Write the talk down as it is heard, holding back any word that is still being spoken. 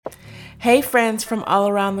Hey friends from all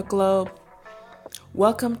around the globe.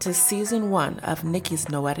 Welcome to Season 1 of Nikki's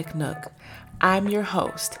Noetic Nook. I'm your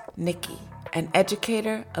host, Nikki, an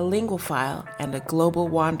educator, a linguophile, and a global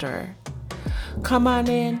wanderer. Come on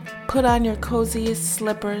in, put on your coziest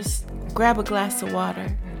slippers, grab a glass of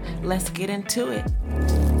water. Let's get into it.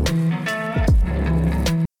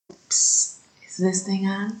 Psst, is this thing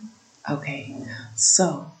on? Okay,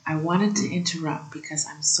 so I wanted to interrupt because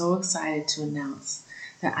I'm so excited to announce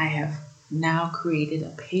that I have now created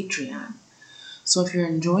a Patreon. So if you're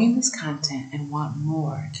enjoying this content and want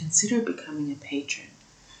more, consider becoming a patron.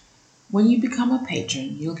 When you become a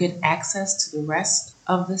patron, you'll get access to the rest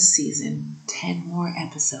of the season, 10 more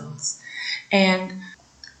episodes, and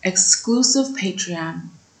exclusive Patreon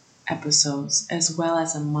episodes, as well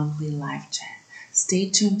as a monthly live chat. Stay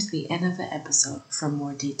tuned to the end of the episode for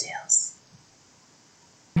more details.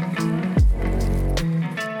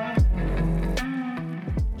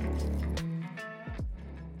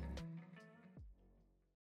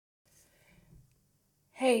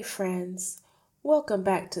 Hey friends, welcome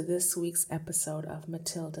back to this week's episode of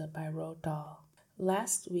Matilda by Roald Dahl.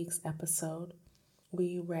 Last week's episode,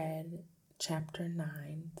 we read Chapter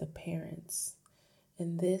 9, The Parents.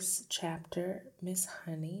 In this chapter, Miss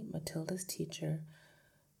Honey, Matilda's teacher,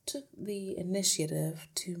 took the initiative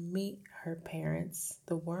to meet her parents,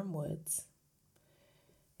 the Wormwoods.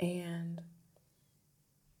 And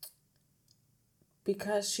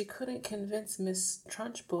because she couldn't convince Miss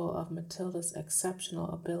Trunchbull of Matilda's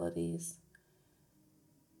exceptional abilities.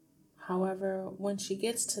 However, when she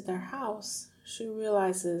gets to their house, she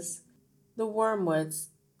realizes the Wormwoods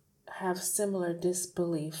have similar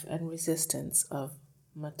disbelief and resistance of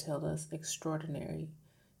Matilda's extraordinary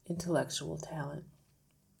intellectual talent.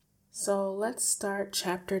 So let's start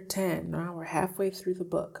Chapter 10. Now we're halfway through the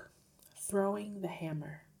book. Throwing the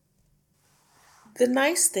Hammer. The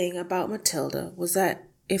nice thing about Matilda was that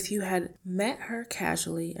if you had met her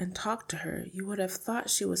casually and talked to her, you would have thought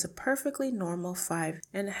she was a perfectly normal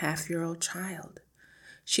 5.5-year-old child.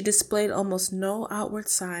 She displayed almost no outward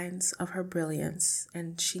signs of her brilliance,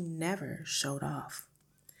 and she never showed off.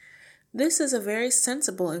 This is a very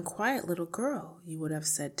sensible and quiet little girl, you would have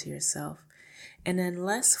said to yourself, and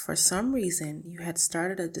unless for some reason you had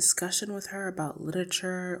started a discussion with her about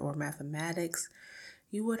literature or mathematics,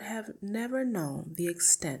 you would have never known the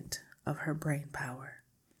extent of her brain power.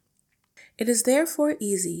 It is therefore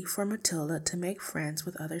easy for Matilda to make friends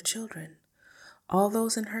with other children. All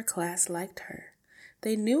those in her class liked her.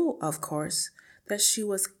 They knew, of course, that she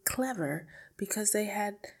was clever because they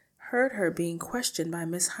had heard her being questioned by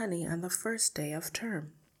Miss Honey on the first day of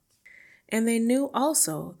term. And they knew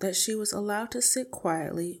also that she was allowed to sit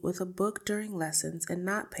quietly with a book during lessons and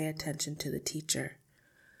not pay attention to the teacher.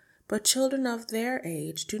 But children of their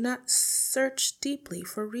age do not search deeply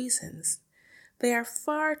for reasons. They are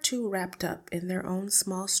far too wrapped up in their own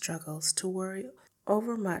small struggles to worry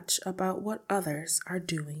overmuch about what others are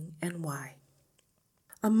doing and why.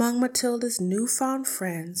 Among Matilda's newfound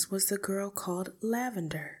friends was the girl called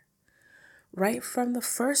Lavender. Right from the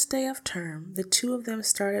first day of term, the two of them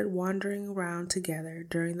started wandering around together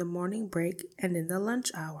during the morning break and in the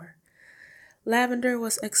lunch hour. Lavender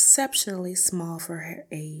was exceptionally small for her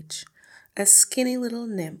age, a skinny little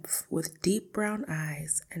nymph with deep brown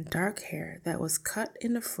eyes and dark hair that was cut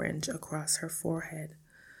in a fringe across her forehead.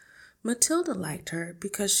 Matilda liked her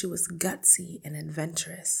because she was gutsy and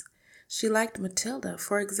adventurous. She liked Matilda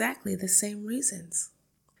for exactly the same reasons.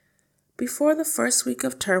 Before the first week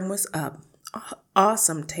of term was up,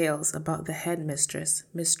 awesome tales about the headmistress,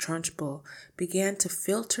 Miss Trunchbull, began to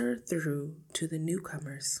filter through to the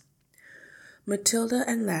newcomers. Matilda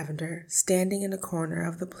and Lavender, standing in a corner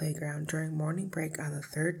of the playground during morning break on the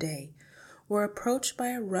third day, were approached by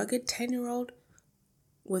a rugged 10-year-old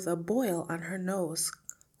with a boil on her nose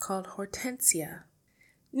called Hortensia.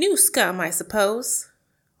 "New scum, I suppose,"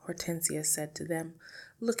 Hortensia said to them,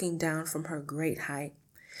 looking down from her great height.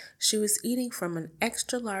 She was eating from an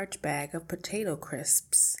extra-large bag of potato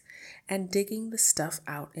crisps and digging the stuff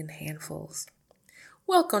out in handfuls.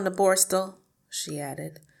 "Welcome to Borstal," she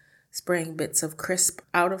added, spraying bits of crisp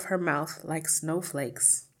out of her mouth like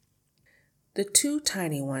snowflakes. The two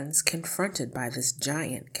tiny ones, confronted by this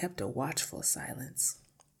giant, kept a watchful silence.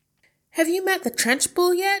 "Have you met the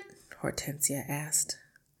Trunchbull yet?" Hortensia asked.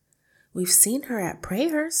 "We've seen her at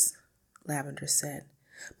prayers," Lavender said,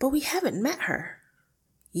 "but we haven't met her."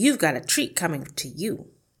 "You've got a treat coming to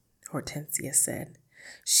you," Hortensia said.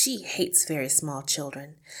 "She hates very small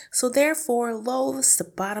children, so therefore loathes the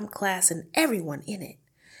bottom class and everyone in it.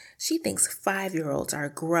 She thinks 5-year-olds are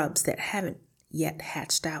grubs that haven't yet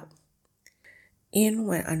hatched out." In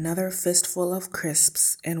went another fistful of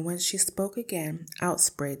crisps, and when she spoke again, out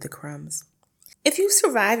sprayed the crumbs. If you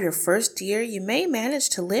survive your first year, you may manage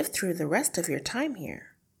to live through the rest of your time here.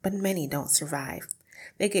 But many don't survive.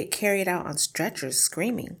 They get carried out on stretchers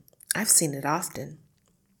screaming. I've seen it often.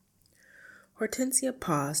 Hortensia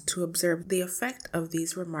paused to observe the effect of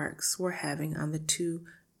these remarks were having on the two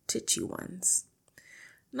titchy ones.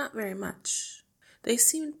 Not very much. They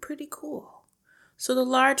seemed pretty cool. So the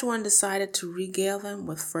large one decided to regale them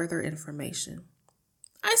with further information.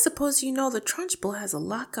 I suppose you know the Trunchbull has a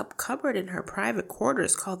lock-up cupboard in her private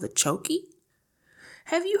quarters called the Chokey?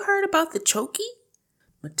 Have you heard about the Chokey?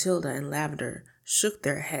 Matilda and Lavender shook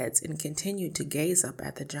their heads and continued to gaze up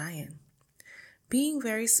at the giant. Being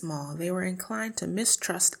very small, they were inclined to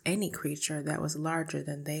mistrust any creature that was larger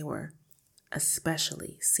than they were,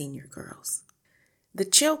 especially senior girls. The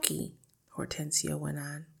Chokey, Hortensia went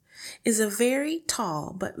on, is a very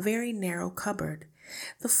tall but very narrow cupboard.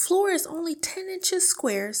 The floor is only 10 inches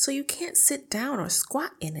square, so you can't sit down or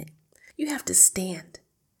squat in it. You have to stand.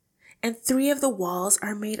 And 3 of the walls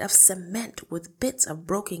are made of cement with bits of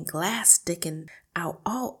broken glass sticking out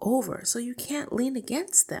all over, so you can't lean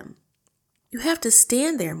against them. You have to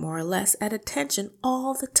stand there more or less at attention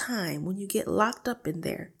all the time when you get locked up in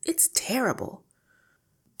there. It's terrible.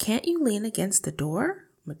 Can't you lean against the door?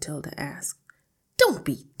 Matilda asked. Don't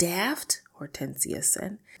be daft, Hortensia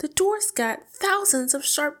said. The door's got thousands of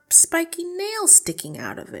sharp, spiky nails sticking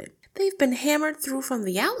out of it. They've been hammered through from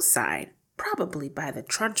the outside, probably by the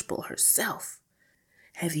Trunchbull herself.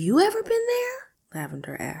 Have you ever been there?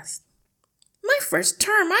 Lavender asked. My first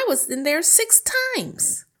term, I was in there 6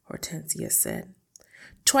 times, Hortensia said.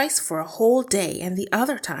 Twice for a whole day and the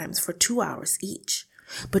other times for 2 hours each.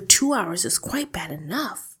 But 2 hours is quite bad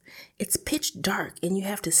enough. It's pitch dark and you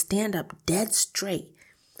have to stand up dead straight.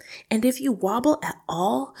 And if you wobble at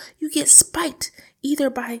all, you get spiked either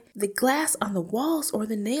by the glass on the walls or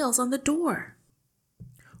the nails on the door.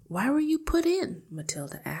 Why were you put in?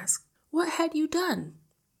 Matilda asked. What had you done?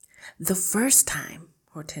 The first time,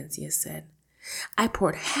 Hortensia said, I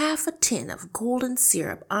poured half a tin of golden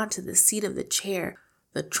syrup onto the seat of the chair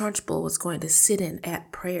the Trunchbull was going to sit in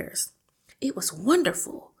at prayers. It was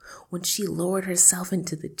wonderful. When she lowered herself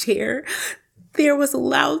into the chair, there was a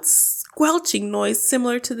loud squelching noise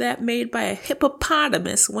similar to that made by a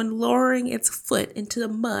hippopotamus when lowering its foot into the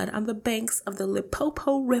mud on the banks of the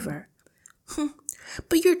Limpopo River.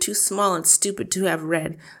 But you're too small and stupid to have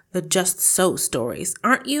read the Just So stories,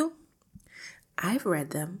 aren't you? I've read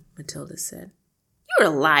them, Matilda said. You're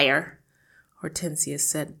a liar, Hortensia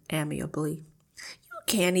said amiably. You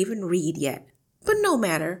can't even read yet. But no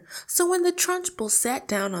matter. So when the Trunchbull sat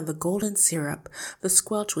down on the golden syrup, the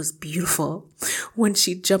squelch was beautiful. When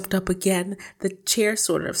she jumped up again, the chair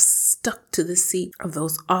sort of stuck to the seat of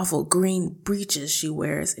those awful green breeches she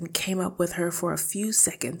wears and came up with her for a few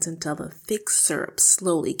seconds until the thick syrup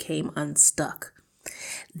slowly came unstuck.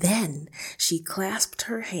 Then she clasped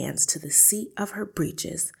her hands to the seat of her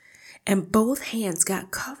breeches, and both hands got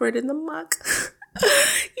covered in the muck.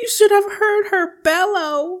 You should have heard her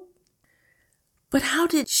bellow. But how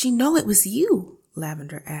did she know it was you?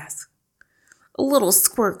 Lavender asked. A little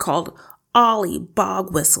squirt called Ollie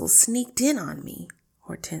Bogwhistle sneaked in on me,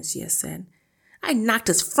 Hortensia said. I knocked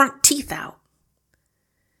his front teeth out.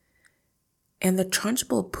 And the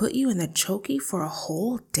Trunchbull put you in the Chokey for a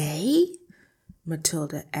whole day?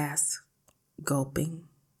 Matilda asked, gulping.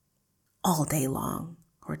 All day long,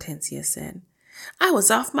 Hortensia said. I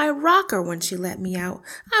was off my rocker when she let me out.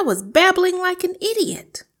 I was babbling like an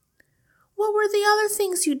idiot. What were the other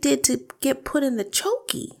things you did to get put in the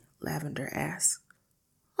Chokey? Lavender asked.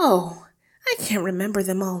 Oh, I can't remember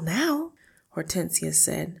them all now, Hortensia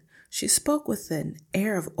said. She spoke with an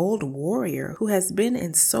air of old warrior who has been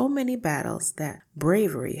in so many battles that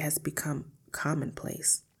bravery has become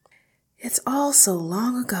commonplace. It's all so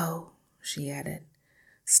long ago, she added,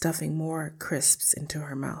 stuffing more crisps into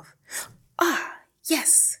her mouth. Ah,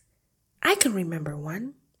 yes, I can remember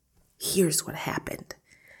one. Here's what happened.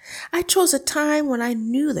 I chose a time when I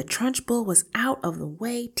knew the Trunchbull was out of the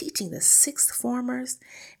way teaching the 6th formers,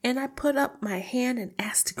 and I put up my hand and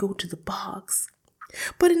asked to go to the bogs.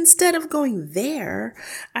 But instead of going there,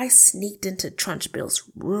 I sneaked into Trunchbull's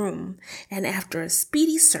room, and after a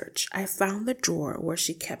speedy search, I found the drawer where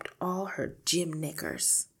she kept all her gym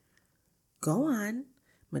knickers. Go on,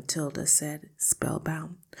 Matilda said,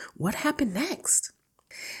 spellbound. What happened next?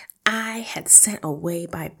 I had sent away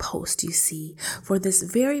by post, you see, for this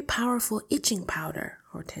very powerful itching powder,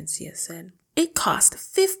 Hortensia said. It cost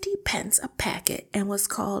 50 pence a packet and was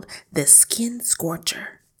called the Skin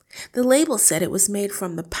Scorcher. The label said it was made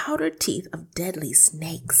from the powdered teeth of deadly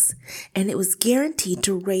snakes, and it was guaranteed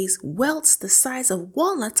to raise welts the size of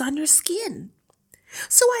walnuts on your skin.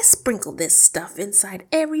 So I sprinkled this stuff inside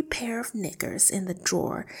every pair of knickers in the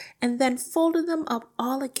drawer and then folded them up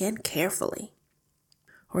all again carefully.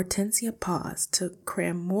 Hortensia paused to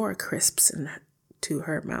cram more crisps into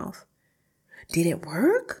her mouth. Did it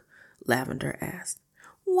work? Lavender asked.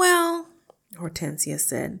 Well, Hortensia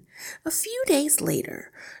said, a few days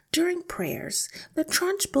later, during prayers, the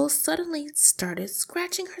Trunchbull suddenly started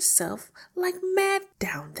scratching herself like mad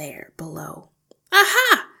down there below.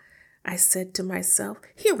 Aha! I said to myself,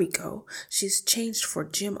 here we go. She's changed for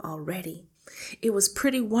Jim already. It was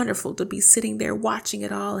pretty wonderful to be sitting there watching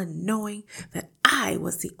it all and knowing that I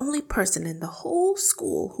was the only person in the whole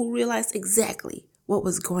school who realized exactly what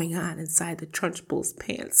was going on inside the Trunchbull's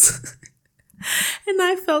pants. And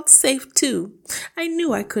I felt safe too. I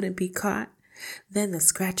knew I couldn't be caught. Then the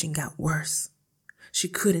scratching got worse. She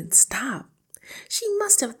couldn't stop. She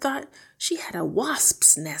must have thought she had a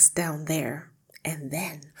wasp's nest down there. And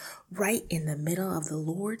then, right in the middle of the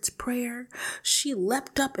Lord's Prayer, she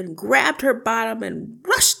leapt up and grabbed her bottom and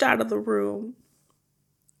rushed out of the room.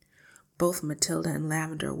 Both Matilda and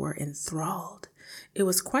Lavender were enthralled. It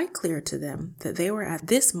was quite clear to them that they were at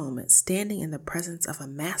this moment standing in the presence of a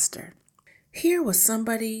master. Here was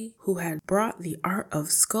somebody who had brought the art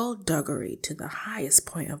of skullduggery to the highest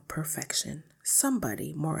point of perfection.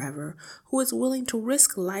 Somebody, moreover, who was willing to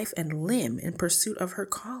risk life and limb in pursuit of her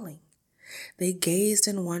calling. They gazed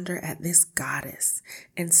in wonder at this goddess,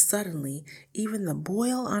 and suddenly even the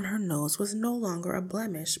boil on her nose was no longer a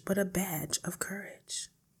blemish, but a badge of courage.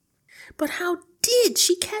 But how did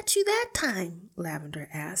she catch you that time? Lavender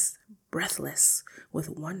asked, breathless with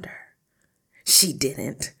wonder. She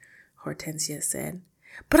didn't, Hortensia said,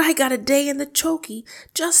 but I got a day in the chokey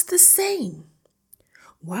just the same.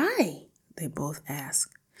 Why? They both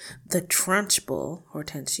asked. The Trunchbull,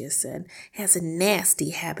 Hortensia said, has a nasty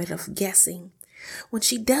habit of guessing. When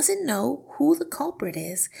she doesn't know who the culprit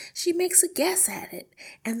is, she makes a guess at it,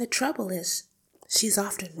 and the trouble is, she's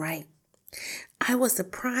often right. I was the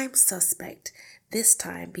prime suspect this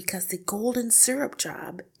time because the golden syrup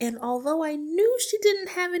job, and although I knew she didn't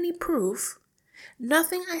have any proof,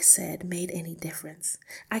 nothing I said made any difference.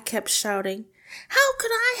 I kept shouting, How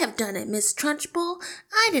could I have done it, Miss Trunchbull?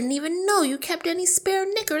 I didn't even know you kept any spare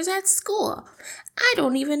knickers at school. I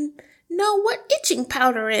don't even know what itching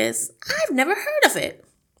powder is. I've never heard of it.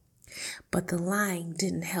 But the lying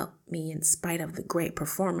didn't help me in spite of the great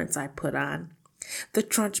performance I put on. The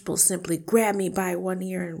Trunchbull simply grabbed me by one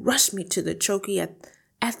ear and rushed me to the chokey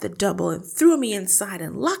at the double and threw me inside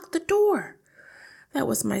and locked the door. That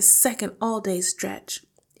was my second all-day stretch.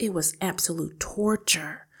 It was absolute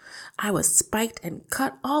torture. I was spiked and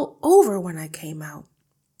cut all over when I came out.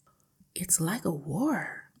 It's like a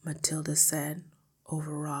war, Matilda said,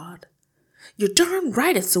 overawed. You're darn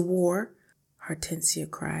right it's a war, Hortensia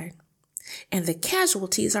cried. And the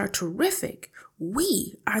casualties are terrific.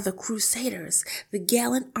 We are the Crusaders, the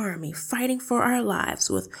gallant army fighting for our lives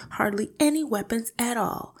with hardly any weapons at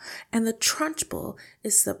all. And the Trunchbull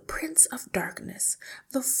is the Prince of Darkness,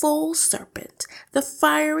 the foul serpent, the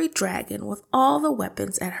fiery dragon with all the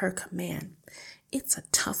weapons at her command. It's a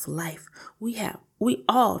tough life. We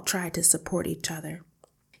all try to support each other.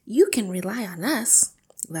 You can rely on us,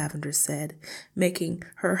 Lavender said, making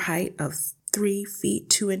her height of 3 feet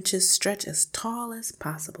 2 inches stretch as tall as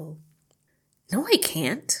possible. No, I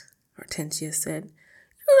can't, Hortensia said.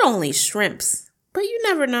 You're only shrimps, but you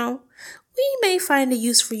never know. We may find a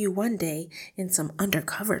use for you one day in some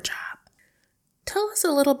undercover job. Tell us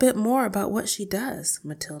a little bit more about what she does,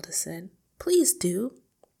 Matilda said. Please do.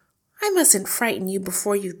 I mustn't frighten you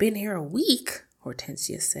before you've been here a week,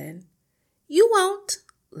 Hortensia said. You won't,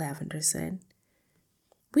 Lavender said.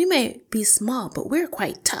 We may be small, but we're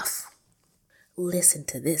quite tough. Listen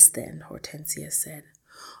to this then, Hortensia said.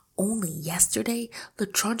 Only yesterday, the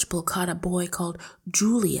Trunchbull caught a boy called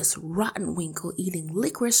Julius Rottenwinkle eating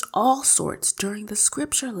licorice all sorts during the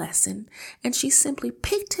scripture lesson, and she simply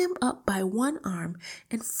picked him up by one arm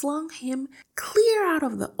and flung him clear out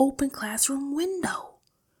of the open classroom window.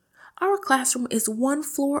 Our classroom is 1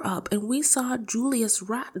 floor up, and we saw Julius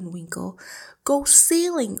Rottenwinkle go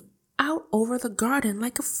sailing out over the garden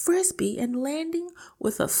like a frisbee and landing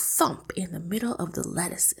with a thump in the middle of the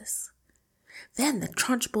lettuces. Then the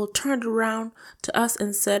Trunchbull turned around to us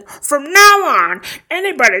and said, From now on,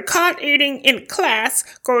 anybody caught eating in class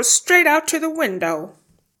goes straight out to the window.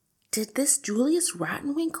 Did this Julius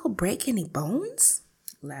Rottenwinkle break any bones?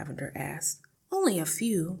 Lavender asked. Only a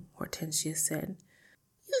few, Hortensia said.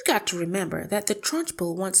 You've got to remember that the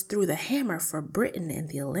Trunchbull once threw the hammer for Britain in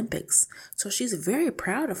the Olympics, so she's very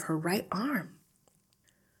proud of her right arm.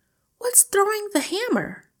 What's throwing the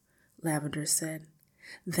hammer? Lavender said.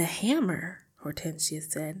 The hammer, Hortensia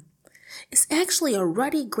said, is actually a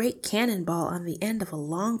ruddy great cannonball on the end of a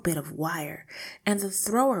long bit of wire, and the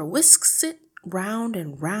thrower whisks it round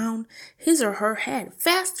and round, his or her head,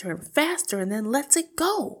 faster and faster, and then lets it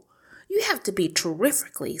go. You have to be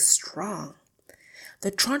terrifically strong.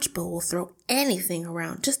 The Trunchbull will throw anything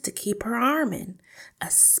around just to keep her arm in,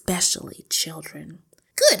 especially children.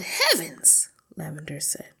 Good heavens, Lavender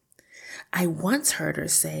said. I once heard her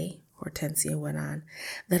say, Hortensia went on,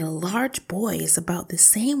 that a large boy is about the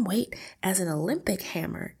same weight as an Olympic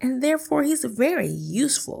hammer, and therefore he's very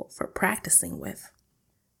useful for practicing with.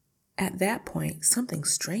 At that point, something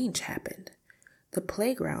strange happened. The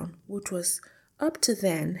playground, which was up to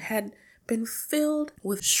then had been filled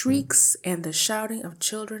with shrieks and the shouting of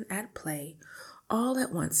children at play, all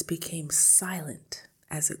at once became silent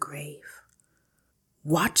as a grave.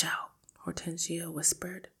 Watch out, Hortensia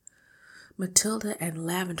whispered. Matilda and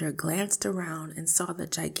Lavender glanced around and saw the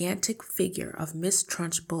gigantic figure of Miss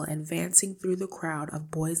Trunchbull advancing through the crowd of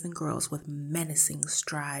boys and girls with menacing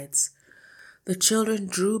strides. The children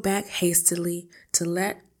drew back hastily to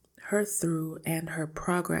let her through, and her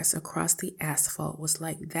progress across the asphalt was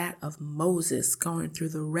like that of Moses going through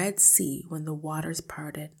the Red Sea when the waters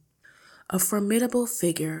parted. A formidable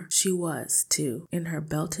figure she was, too, in her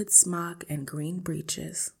belted smock and green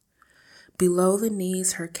breeches. Below the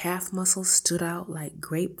knees, her calf muscles stood out like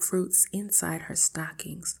grapefruits inside her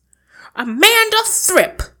stockings. Amanda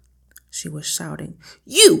Thripp! She was shouting.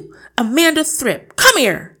 You, Amanda Thripp, come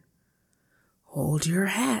here! Hold your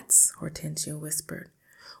hats, Hortensia whispered.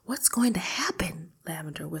 What's going to happen?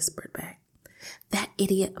 Lavender whispered back. That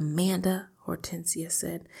idiot Amanda, Hortensia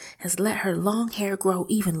said, has let her long hair grow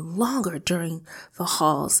even longer during the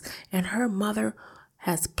halls, and her mother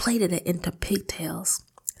has plaited it into pigtails.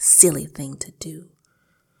 Silly thing to do.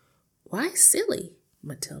 Why silly?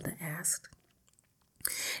 Matilda asked.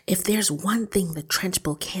 If there's one thing the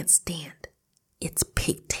Trunchbull can't stand, it's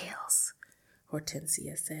pigtails,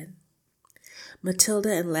 Hortensia said.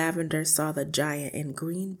 Matilda and Lavender saw the giant in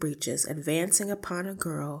green breeches advancing upon a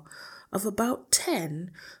girl of about 10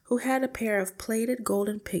 who had a pair of plaited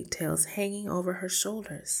golden pigtails hanging over her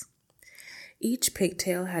shoulders. Each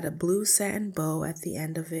pigtail had a blue satin bow at the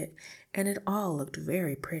end of it, and it all looked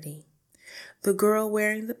very pretty. The girl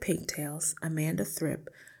wearing the pigtails, Amanda Thripp,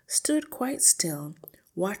 stood quite still,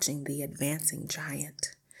 watching the advancing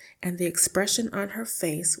giant, and the expression on her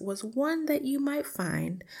face was one that you might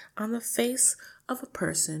find on the face of a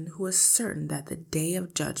person who is certain that the day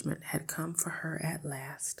of judgment had come for her at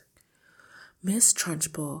last. Miss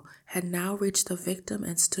Trunchbull had now reached the victim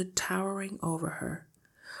and stood towering over her.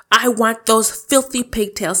 I want those filthy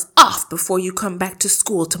pigtails off before you come back to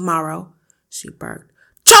school tomorrow, she barked.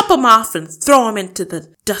 Chop 'em off and throw 'em into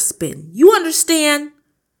the dustbin. You understand?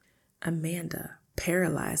 Amanda,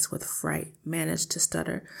 paralyzed with fright, managed to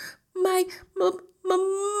stutter. My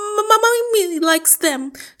mommy likes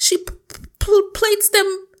them. She plates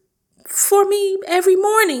them for me every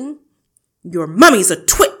morning. Your mummy's a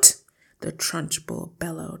twit, the Trunchbull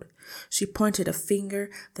bellowed. She pointed a finger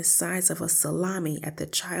the size of a salami at the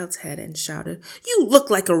child's head and shouted, You look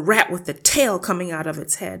like a rat with the tail coming out of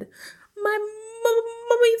its head. My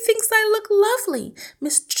mommy thinks I look lovely,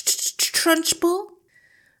 Miss Trunchbull,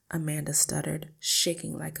 Amanda stuttered,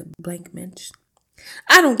 shaking like a blank minch.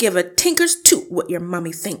 I don't give a tinker's toot what your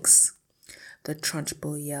mummy thinks, the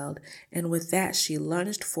Trunchbull yelled, and with that she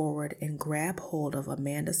lunged forward and grabbed hold of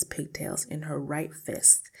Amanda's pigtails in her right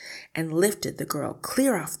fist and lifted the girl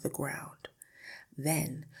clear off the ground.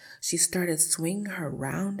 Then she started swinging her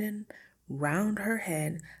round and round her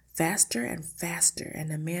head faster and faster,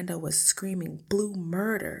 and Amanda was screaming blue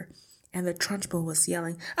murder, and the Trunchbull was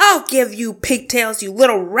yelling, I'll give you pigtails, you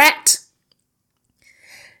little rat!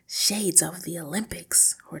 Shades of the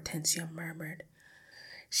Olympics, Hortensia murmured.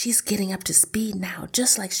 She's getting up to speed now,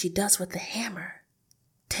 just like she does with the hammer.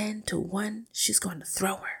 10-1, she's going to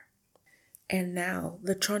throw her. And now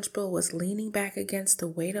the Trunchbull was leaning back against the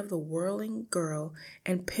weight of the whirling girl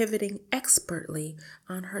and pivoting expertly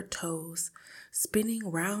on her toes, spinning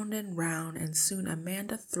round and round, and soon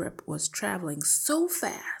Amanda Thripp was traveling so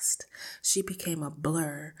fast she became a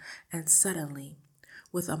blur, and suddenly,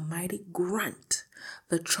 with a mighty grunt,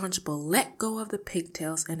 the Trunchbull let go of the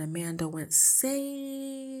pigtails and Amanda went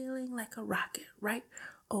sailing like a rocket right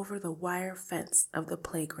over the wire fence of the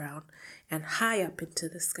playground and high up into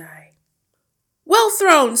the sky. Well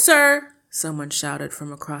thrown, sir, someone shouted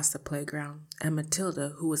from across the playground, and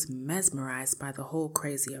Matilda, who was mesmerized by the whole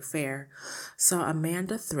crazy affair, saw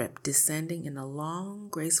Amanda Thripp descending in a long,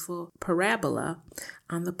 graceful parabola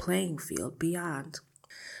on the playing field beyond.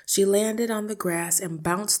 She landed on the grass and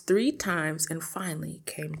bounced 3 times and finally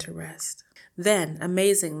came to rest. Then,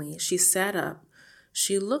 amazingly, she sat up.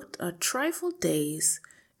 She looked a trifle dazed,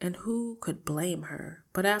 and who could blame her?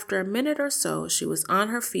 But after a minute or so, she was on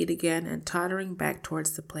her feet again and tottering back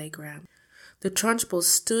towards the playground. The Trunchbull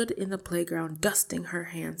stood in the playground, dusting her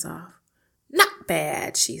hands off. "Not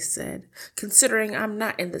bad," she said, "considering I'm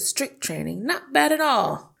not in the strict training. Not bad at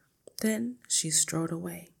all." Then she strode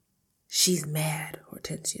away. "She's mad,"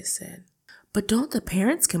 Hortensia said. "But don't the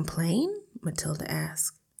parents complain?" Matilda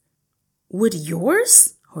asked. "Would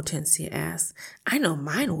yours?" Hortensia asked. "I know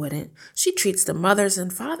mine wouldn't. She treats the mothers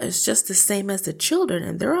and fathers just the same as the children,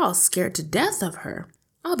 and they're all scared to death of her.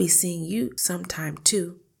 I'll be seeing you sometime,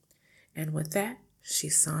 too." And with that, she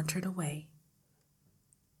sauntered away.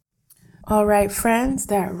 All right, friends,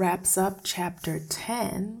 that wraps up Chapter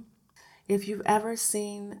 10. If you've ever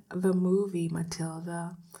seen the movie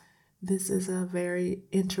Matilda, this is a very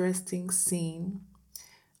interesting scene.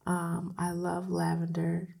 I love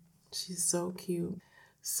Lavender. She's so cute.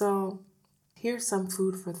 So here's some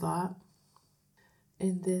food for thought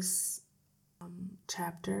in this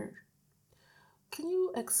chapter. Can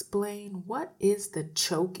you explain what is the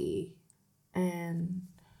chokey? And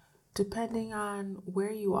depending on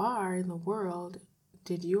where you are in the world,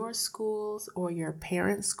 did your schools or your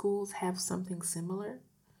parents' schools have something similar?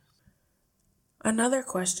 Another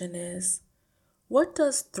question is, what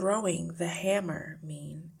does throwing the hammer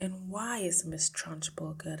mean, and why is Miss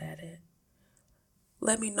Trunchbull good at it?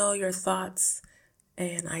 Let me know your thoughts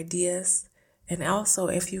and ideas, and also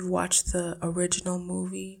if you've watched the original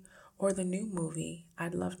movie or the new movie,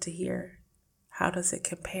 I'd love to hear. How does it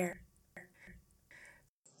compare?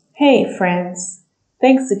 Hey friends,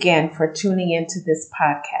 thanks again for tuning into this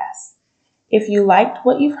podcast. If you liked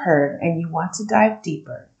what you've heard and you want to dive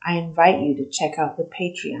deeper, I invite you to check out the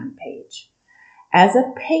Patreon page. As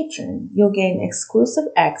a patron, you'll gain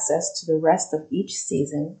exclusive access to the rest of each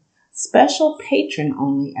season, special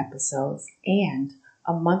patron-only episodes, and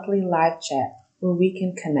a monthly live chat where we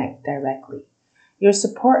can connect directly. Your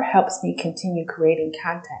support helps me continue creating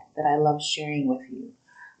content that I love sharing with you.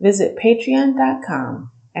 Visit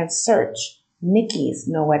patreon.com and search Nikki's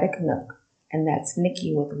Noetic Nook, and that's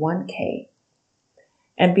Nikki with 1 K,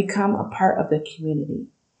 and become a part of the community.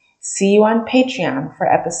 See you on Patreon for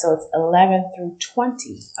episodes 11 through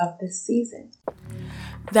 20 of this season.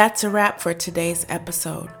 That's a wrap for today's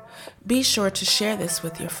episode. Be sure to share this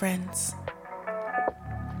with your friends.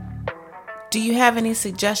 Do you have any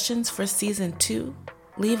suggestions for Season 2?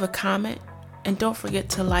 Leave a comment, and don't forget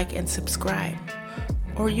to like and subscribe.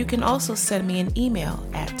 Or you can also send me an email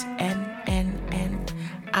at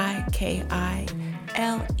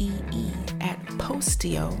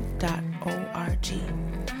nnnikile@posteo.org.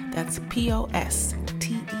 That's posteo.org.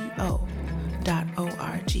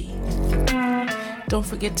 Don't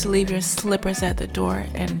forget to leave your slippers at the door,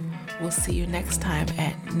 and we'll see you next time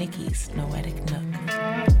at Nikki's Noetic Nook.